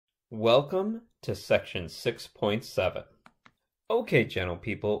Welcome to section 6.7. Okay, gentle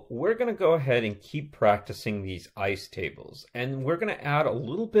people, we're going to go ahead and keep practicing these ice tables, and we're going to add a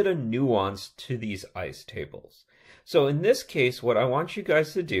little bit of nuance to these ice tables. So in this case, what I want you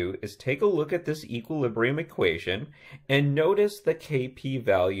guys to do is take a look at this equilibrium equation and notice the Kp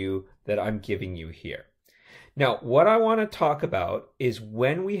value that I'm giving you here. Now, what I want to talk about is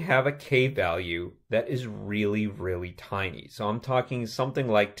when we have a K value that is really, really tiny. So I'm talking something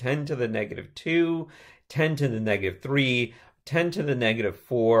like 10 to the negative 2, 10 to the negative 3, 10 to the negative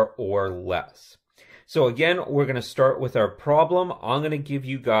 4, or less. So again, we're going to start with our problem. I'm going to give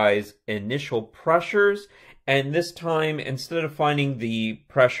you guys initial pressures. And this time, instead of finding the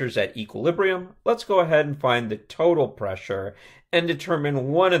pressures at equilibrium, let's go ahead and find the total pressure and determine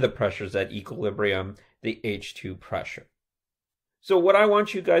one of the pressures at equilibrium, the H2 pressure. So what I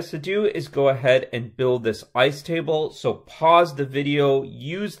want you guys to do is go ahead and build this ice table. So pause the video,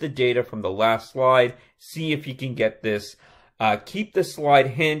 use the data from the last slide, see if you can get this. Keep the slide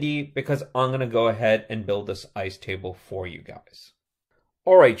handy because I'm going to go ahead and build this ice table for you guys.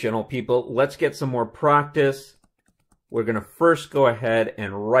 All right, gentle people, let's get some more practice. We're going to first go ahead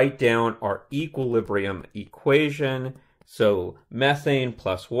and write down our equilibrium equation. So methane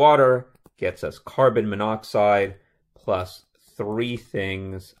plus water gets us carbon monoxide plus 3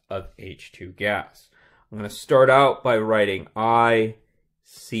 things of H2 gas. I'm going to start out by writing I,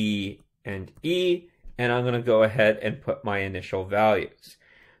 C, and E, and I'm going to go ahead and put my initial values.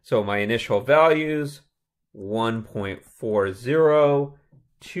 So my initial values, 1.40,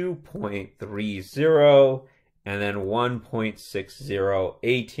 2.30, and then 1.60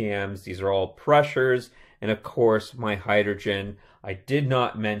 ATMs. These are all pressures. And of course, my hydrogen, I did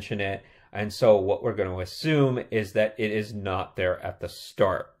not mention it. And so what we're going to assume is that it is not there at the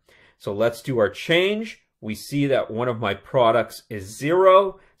start. So let's do our change. We see that one of my products is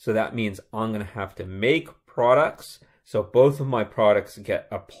 0. So that means I'm going to have to make products. So both of my products get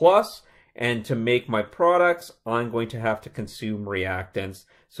a plus. And to make my products, I'm going to have to consume reactants.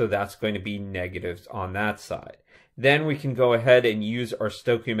 So that's going to be negatives on that side. Then we can go ahead and use our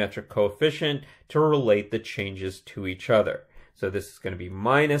stoichiometric coefficient to relate the changes to each other. So this is going to be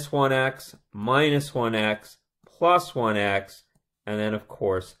minus 1x, plus 1x, and then of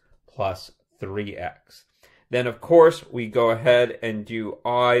course plus 3x. Then of course we go ahead and do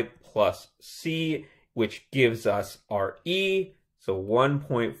I plus C, which gives us our E. So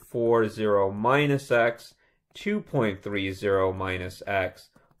 1.40 minus x, 2.30 minus x,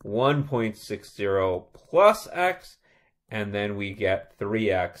 1.60 plus x, and then we get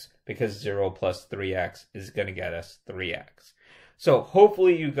 3x because 0 plus 3x is going to get us 3x. So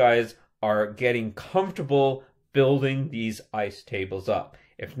hopefully you guys are getting comfortable building these ice tables up.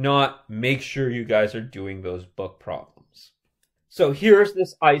 If not, make sure you guys are doing those book problems. So here's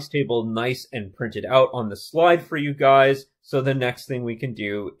this ice table nice and printed out on the slide for you guys. So the next thing we can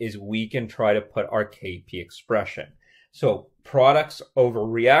do is we can try to put our Kp expression. So products over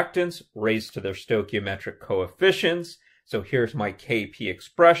reactants raised to their stoichiometric coefficients. So here's my Kp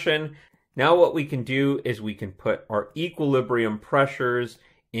expression. Now what we can do is we can put our equilibrium pressures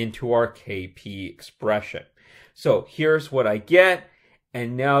into our Kp expression. So here's what I get,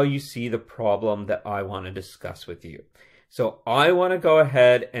 and now you see the problem that I want to discuss with you. So I want to go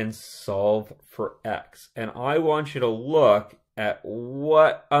ahead and solve for x, and I want you to look at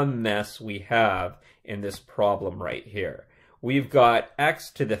what a mess we have in this problem right here. We've got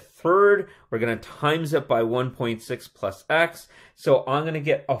x to the third. We're going to times it by 1.6 plus x. So I'm going to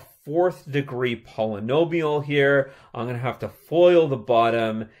get a 4th degree polynomial here. I'm going to have to FOIL the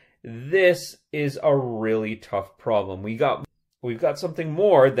bottom. This is a really tough problem. We've got something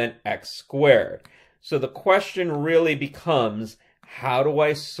more than x squared. So the question really becomes, how do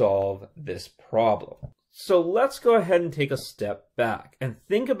I solve this problem? So let's go ahead and take a step back and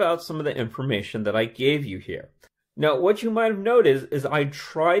think about some of the information that I gave you here. Now, what you might have noticed is I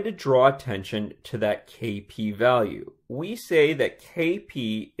tried to draw attention to that Kp value. We say that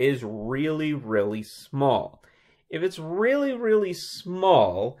Kp is really, really small. If it's really, really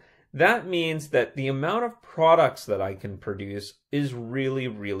small, that means that the amount of products that I can produce is really,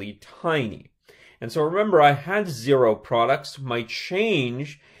 really tiny. And so remember, I had 0 products. My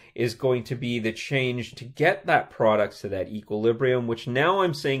change is going to be the change to get that product to that equilibrium, which now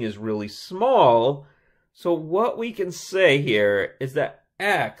I'm saying is really small. So what we can say here is that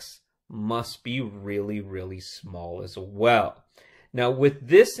x must be really, really small as well. Now with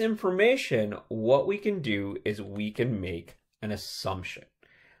this information, what we can do is we can make an assumption.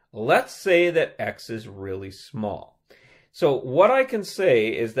 Let's say that x is really small. So what I can say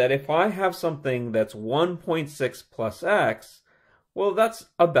is that if I have something that's 1.6 plus x, Well, that's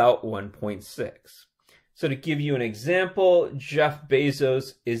about 1.6. So to give you an example, Jeff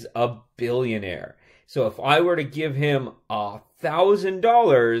Bezos is a billionaire. So if I were to give him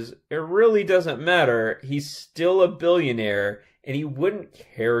 $1,000, it really doesn't matter. He's still a billionaire and he wouldn't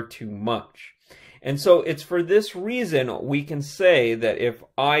care too much. And so it's for this reason we can say that if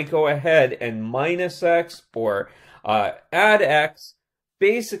I go ahead and minus x or add x,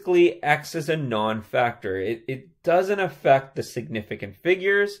 basically x is a non-factor. It doesn't affect the significant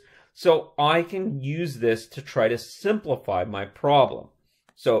figures, so I can use this to try to simplify my problem.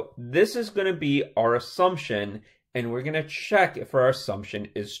 So this is going to be our assumption, and we're going to check if our assumption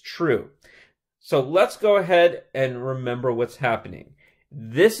is true. So let's go ahead and remember what's happening.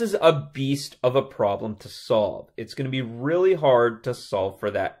 This is a beast of a problem to solve. It's going to be really hard to solve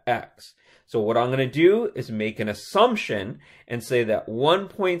for that x. So what I'm going to do is make an assumption and say that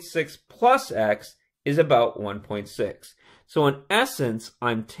 1.6 plus x is about 1.6. So in essence,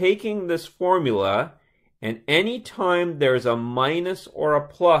 I'm taking this formula, and anytime there's a minus or a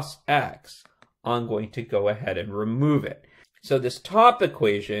plus x, I'm going to go ahead and remove it. So this top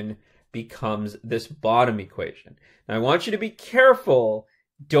equation becomes this bottom equation. Now I want you to be careful.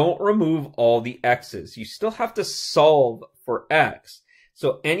 Don't remove all the x's. You still have to solve for x.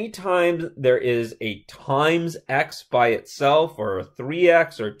 So anytime there is a times x by itself, or a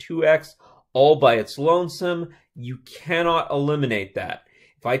 3x or 2x all by its lonesome, you cannot eliminate that.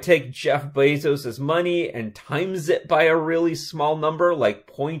 If I take Jeff Bezos' money and times it by a really small number like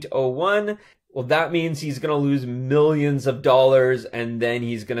 0.01, well, that means he's going to lose millions of dollars, and then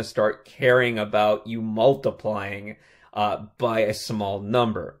he's going to start caring about you multiplying by a small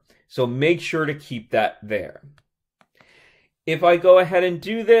number. So make sure to keep that there. If I go ahead and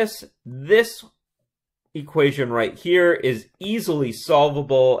do this, this equation right here is easily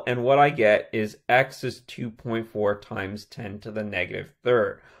solvable, and what I get is x is 2.4 times 10 to the negative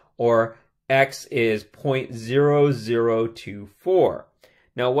third, or x is 0.0024.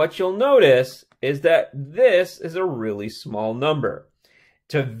 Now what you'll notice is that this is a really small number.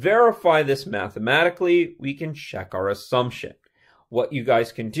 To verify this mathematically, we can check our assumption. What you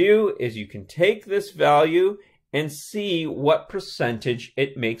guys can do is you can take this value and see what percentage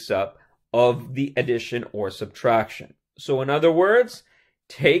it makes up of the addition or subtraction. So in other words,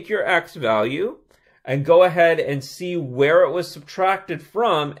 take your x value and go ahead and see where it was subtracted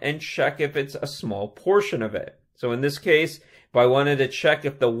from and check if it's a small portion of it. So in this case, if I wanted to check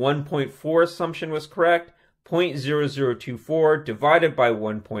if the 1.4 assumption was correct, 0.0024 divided by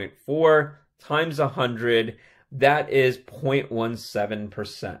 1.4 times 100, that is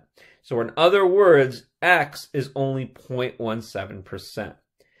 0.17%. So in other words, x is only 0.17%.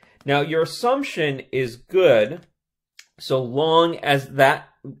 Now your assumption is good so long as that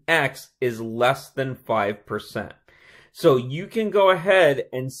x is less than 5%. So you can go ahead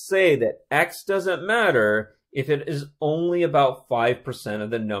and say that x doesn't matter if it is only about 5% of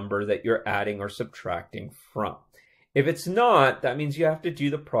the number that you're adding or subtracting from. If it's not, that means you have to do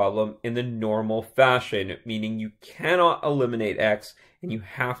the problem in the normal fashion, meaning you cannot eliminate x and you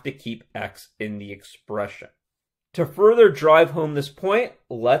have to keep x in the expression. To further drive home this point,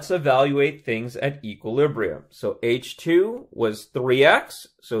 let's evaluate things at equilibrium. So H2 was 3x,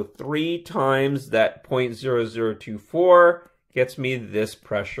 so 3 times that 0.0024 gets me this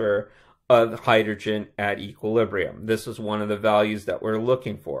pressure of hydrogen at equilibrium. This is one of the values that we're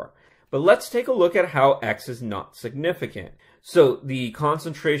looking for. But let's take a look at how x is not significant. So the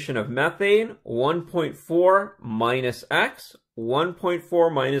concentration of methane, 1.4 minus x,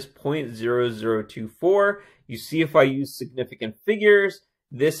 1.4 minus 0.0024. You see if I use significant figures,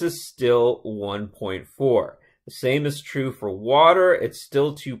 this is still 1.4. The same is true for water, it's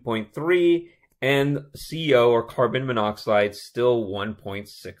still 2.3, and CO or carbon monoxide still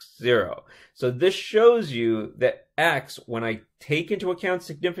 1.60. So this shows you that x, when I take into account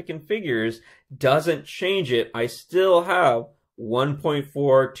significant figures, doesn't change it. I still have 1.4,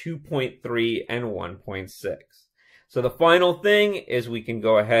 2.3, and 1.6. So the final thing is we can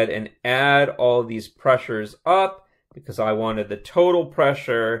go ahead and add all these pressures up because I wanted the total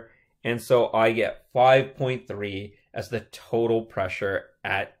pressure, and so I get 5.3 as the total pressure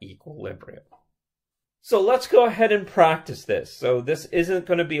at equilibrium. So let's go ahead and practice this. So this isn't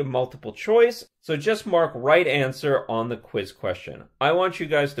going to be a multiple choice, so just mark right answer on the quiz question. I want you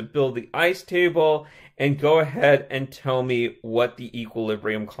guys to build the ice table and go ahead and tell me what the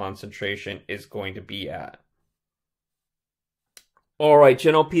equilibrium concentration is going to be at. All right,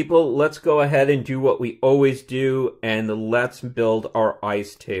 gentle people, let's go ahead and do what we always do, and let's build our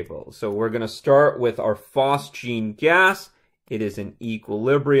ice table. So we're going to start with our phosgene gas. It is in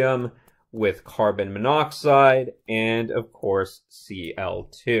equilibrium with carbon monoxide and, of course,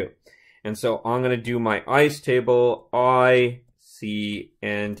 Cl2. And so I'm going to do my ice table, I, C,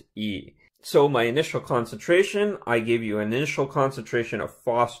 and E. So my initial concentration, I gave you an initial concentration of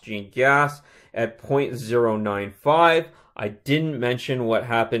phosgene gas at 0.095. I didn't mention what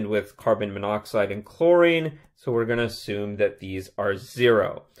happened with carbon monoxide and chlorine, so we're going to assume that these are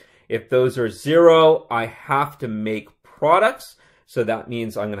 0. If those are 0, I have to make products. So that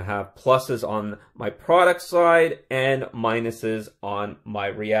means I'm going to have pluses on my product side and minuses on my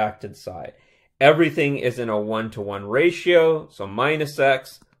reactant side. Everything is in a 1-to-1 ratio, so minus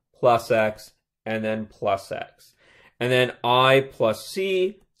X, plus X, and then plus X. And then I plus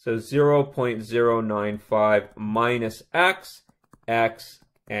C, so 0.095 minus X, X,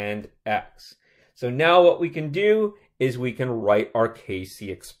 and X. So now what we can do is we can write our Kc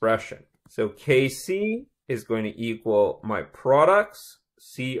expression. So Kc is going to equal my products,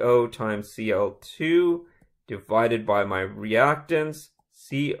 CO times Cl2, divided by my reactants,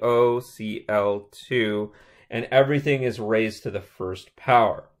 COCl2, and everything is raised to the first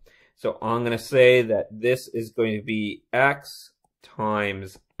power. So I'm going to say that this is going to be X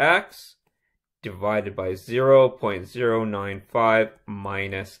times X divided by 0.095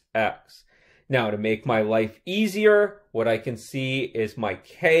 minus X. Now, to make my life easier, what I can see is my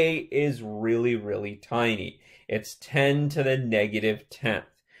K is really, really tiny. It's 10 to the negative 10th.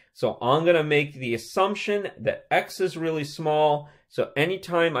 So I'm going to make the assumption that X is really small. So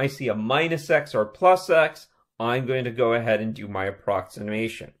anytime I see a minus X or plus X, I'm going to go ahead and do my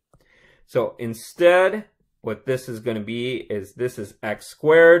approximation. So instead, what this is going to be is this is X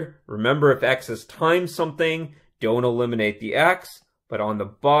squared. Remember, if X is times something, don't eliminate the X. But on the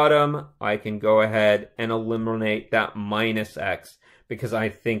bottom, I can go ahead and eliminate that minus X because I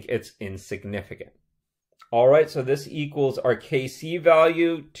think it's insignificant. All right, so this equals our Kc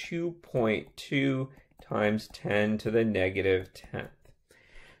value, 2.2 times 10 to the negative 10th.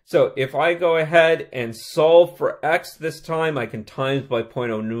 So if I go ahead and solve for X this time, I can times by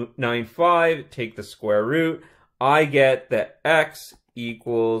 0.095, take the square root. I get that X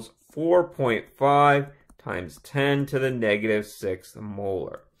equals 4.5 times 10 to the negative 6th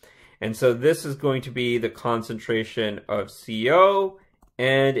molar. And so this is going to be the concentration of CO,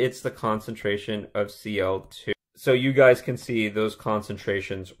 and it's the concentration of Cl2. So you guys can see those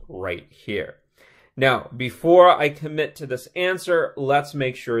concentrations right here. Now, before I commit to this answer, let's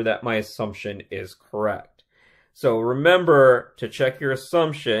make sure that my assumption is correct. So remember, to check your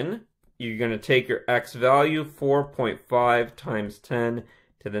assumption, you're going to take your X value, 4.5 times 10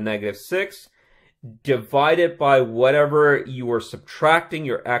 to the negative 6, divide it by whatever you are subtracting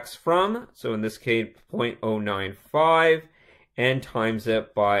your X from, so in this case 0.095, and times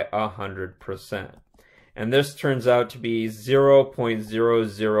it by 100%. And this turns out to be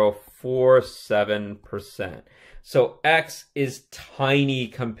 0.0047%. So X is tiny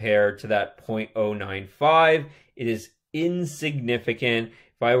compared to that 0.095. It is insignificant.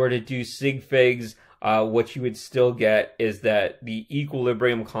 If I were to do sig figs, what you would still get is that the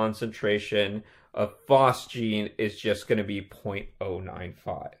equilibrium concentration of phosgene is just going to be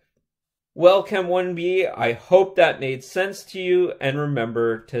 0.095. Well, Chem 1B, I hope that made sense to you, and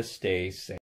remember to stay safe.